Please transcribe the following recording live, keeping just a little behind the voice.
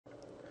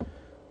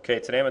Okay,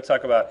 today I'm going to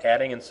talk about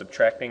adding and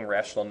subtracting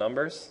rational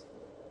numbers.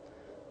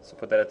 So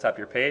put that at the top of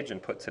your page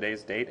and put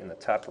today's date in the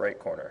top right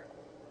corner.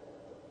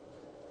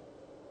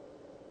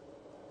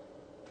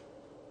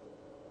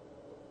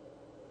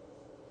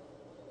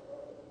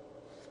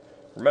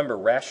 Remember,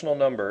 rational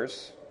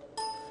numbers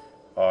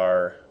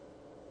are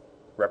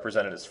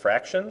represented as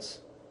fractions,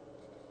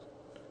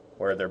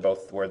 where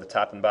the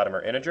top and bottom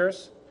are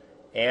integers,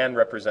 and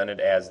represented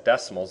as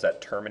decimals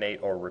that terminate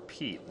or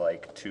repeat,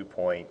 like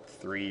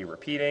 2.3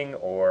 repeating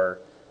or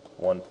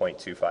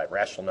 1.25,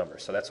 rational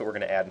numbers. So that's what we're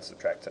going to add and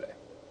subtract today.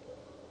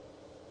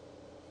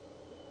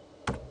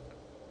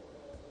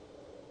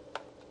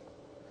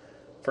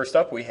 First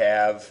up, we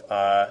have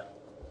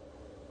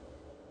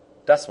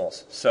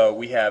decimals. So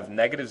we have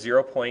negative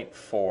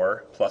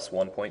 0.4 plus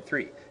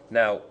 1.3.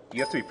 Now,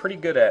 you have to be pretty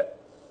good at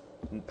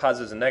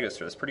positives and negatives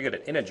for this, pretty good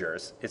at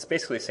integers. It's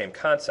basically the same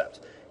concept.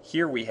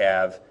 Here we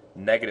have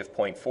negative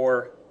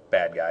 0.4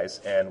 bad guys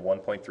and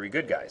 1.3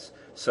 good guys.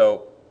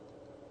 So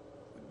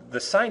the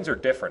signs are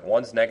different.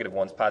 One's negative,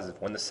 one's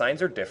positive. When the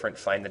signs are different,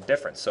 find the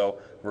difference. So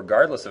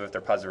regardless of if they're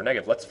positive or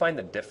negative, let's find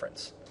the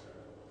difference.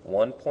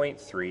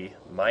 1.3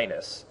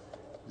 minus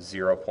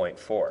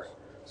 0.4.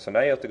 So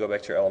now you have to go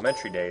back to your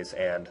elementary days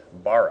and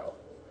borrow.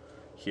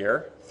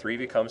 Here, 3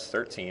 becomes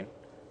 13.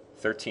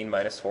 13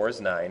 minus 4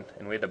 is 9.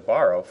 And we had to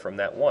borrow from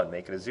that 1,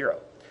 make it a 0.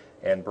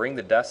 And bring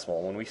the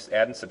decimal. When we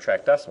add and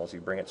subtract decimals, you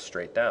bring it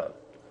straight down.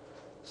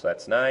 So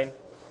that's 9.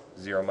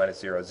 0 minus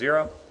 0 is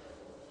 0.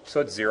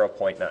 So it's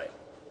 0.9.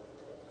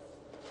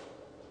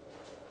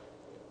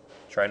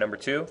 Try number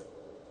 2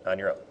 on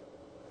your own.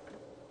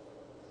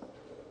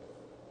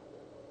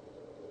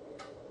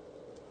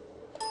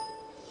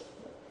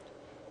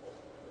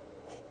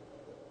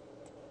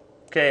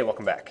 Okay,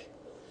 welcome back.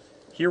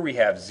 Here we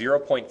have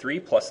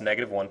 0.3 plus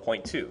negative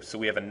 1.2. So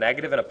we have a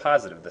negative and a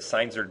positive. The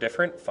signs are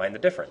different. Find the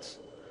difference.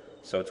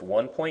 So it's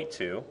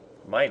 1.2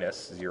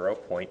 minus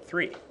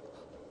 0.3.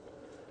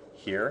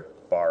 Here,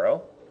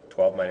 borrow.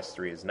 12 minus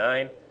 3 is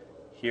 9.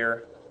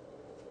 Here,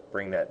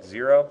 bring that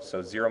 0.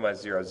 So 0 minus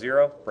 0 is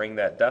 0. Bring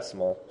that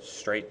decimal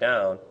straight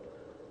down.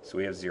 So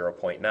we have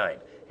 0.9.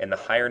 And the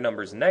higher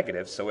number is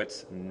negative, so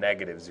it's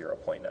negative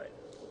 0.9.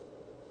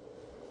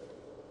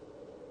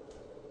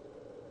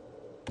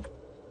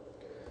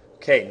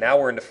 Okay, now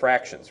we're into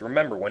fractions.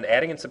 Remember, when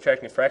adding and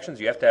subtracting fractions,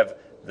 you have to have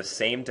the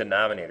same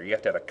denominator. You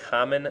have to have a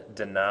common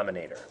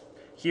denominator.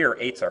 Here,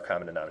 8's our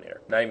common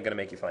denominator. Not even going to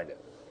make you find it.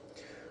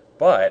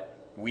 But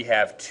we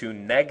have two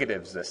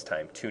negatives this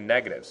time, two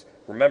negatives.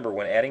 Remember,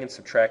 when adding and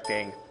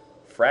subtracting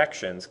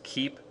fractions,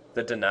 keep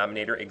the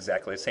denominator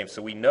exactly the same.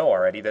 So we know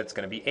already that it's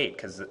going to be 8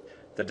 because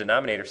the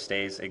denominator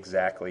stays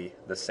exactly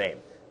the same.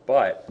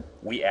 But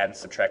we add and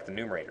subtract the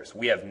numerators.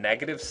 We have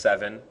negative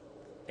 7/8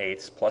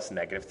 plus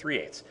negative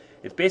 3/8.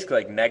 It's basically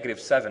like negative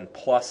 7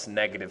 plus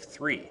negative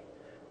 3.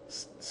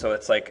 So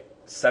it's like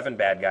 7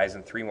 bad guys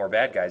and 3 more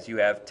bad guys. You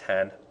have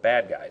 10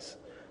 bad guys.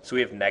 So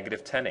we have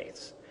negative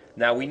 10/8.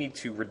 Now we need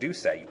to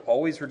reduce that. You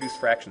always reduce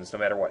fractions no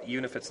matter what,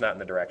 even if it's not in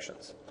the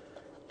directions.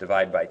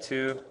 Divide by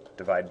 2,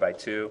 divide by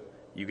 2,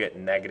 you get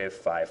negative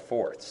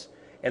 5/4.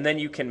 And then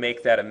you can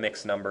make that a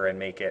mixed number and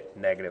make it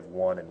negative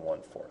 1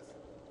 1/4.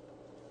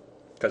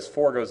 Because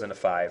 4 goes into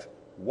 5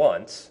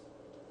 once.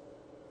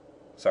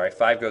 Sorry,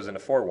 5 goes into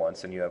 4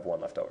 once, and you have 1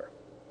 left over.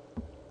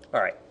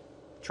 All right,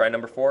 try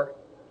number 4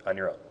 on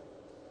your own.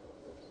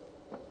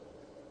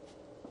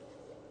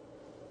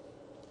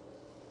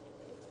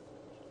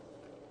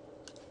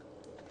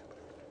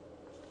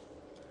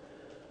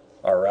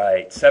 All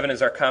right, 7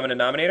 is our common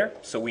denominator,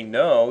 so we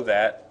know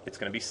that it's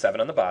going to be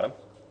 7 on the bottom.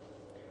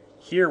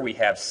 Here we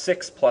have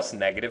 6 plus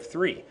negative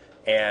 3,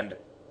 and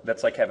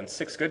that's like having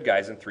 6 good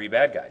guys and 3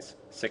 bad guys.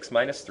 6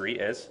 minus 3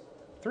 is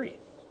 3,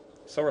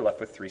 so we're left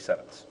with 3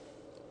 7s.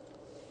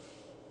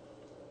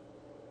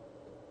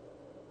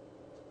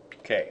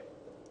 Okay,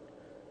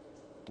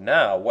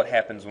 now what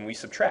happens when we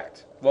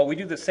subtract? Well, we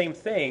do the same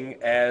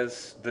thing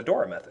as the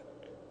Dora method.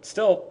 It's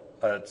still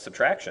a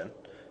subtraction,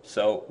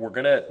 so we're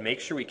going to make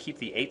sure we keep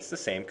the 8's the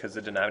same because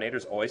the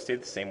denominators always stay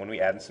the same when we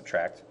add and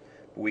subtract.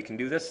 But we can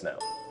do this now.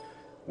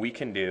 We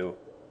can do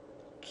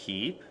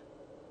keep,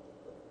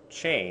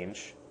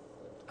 change,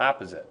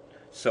 opposite.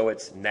 So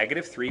it's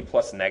negative 3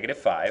 plus negative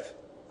 5,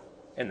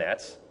 and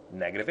that's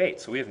negative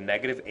 8. So we have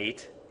negative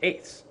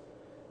 8/8.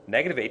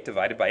 Negative 8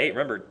 divided by 8.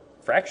 Remember,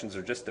 fractions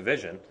are just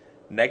division.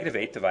 Negative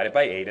 8 divided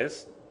by 8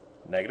 is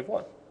negative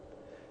 1.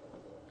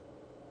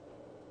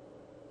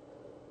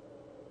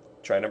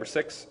 Try number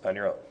 6 on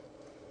your own.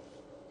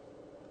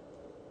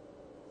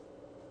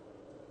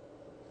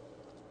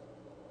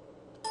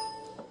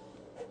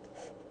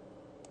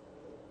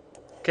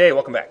 Okay,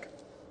 welcome back.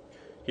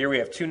 Here we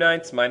have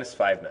 2/9 minus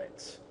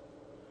 5/9.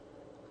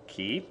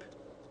 Keep,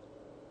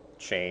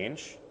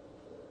 change,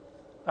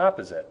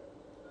 opposite.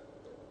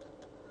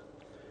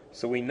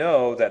 So we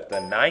know that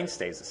the 9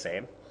 stays the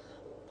same.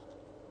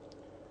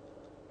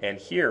 And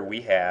here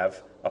we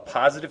have a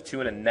positive 2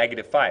 and a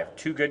negative 5.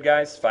 2 good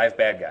guys, 5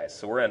 bad guys.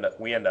 So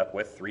we end up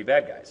with 3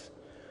 bad guys.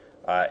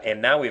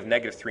 And now we have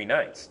negative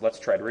 3/9. Let's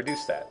try to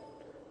reduce that.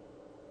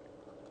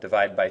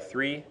 divide by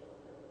 3,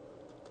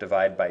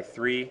 divide by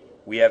 3,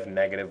 we have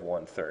negative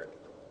 1/3.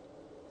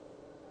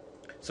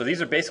 So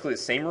these are basically the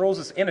same rules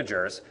as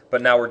integers,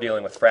 but now we're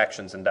dealing with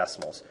fractions and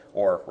decimals,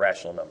 or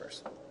rational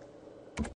numbers.